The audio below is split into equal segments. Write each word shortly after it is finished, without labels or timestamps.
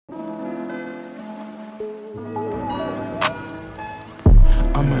I'm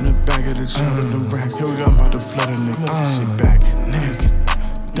in the back of the jungle, the rack. Here we go, I'm about to flood a nigga. Shit back, naked.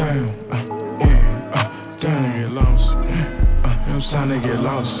 Damn, damn, get lost. It's time to get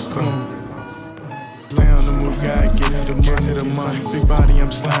lost. Come on. Stay on the move, gotta get to the money. Big body, I'm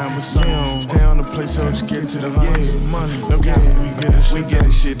slime with something. Stay on the place, so just get to the money. No game, we get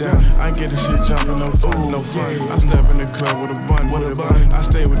this shit down. I get this shit jumping, no food, no fun. I step in the club with a bun, I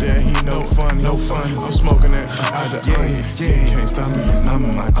stay with that heat, no fun. I'm smoking that out the onion. Can't stop me, I'm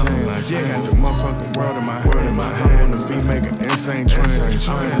in my jam. I got the motherfucking world in my hand. I'm on the beat, making insane trends.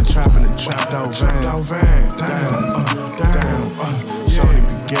 I'm in the trap dog van. Damn, shorty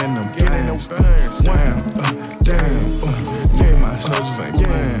be getting them bands. Damn, yeah, my soldiers ain't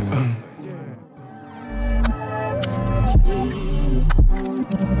playing.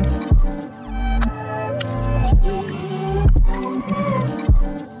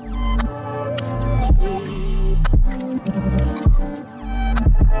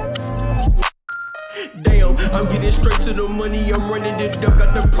 Damn, I'm getting straight to the money. I'm running the duck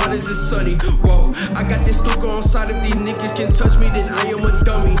out the products, it's sunny. Whoa, I got this stuka on side. If these niggas can touch me, then I am a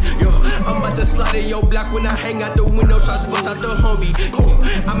dummy. Yo, I'm about to slide in your block when I hang out the window. Shots bust out the Humvee.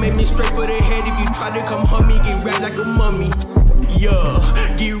 I made me straight for the head. If you try to come hum me, get wrapped like a mummy.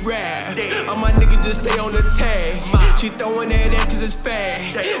 Yeah, get wrapped. All my niggas just stay on the tag. She throwing that ass cause it's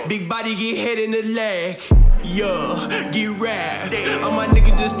fat. Big body get head in the leg. Yeah, get wrapped. All my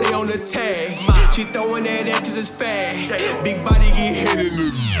niggas just stay on the tag. She throwing that ass cause it's fat. Big body get head in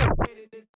the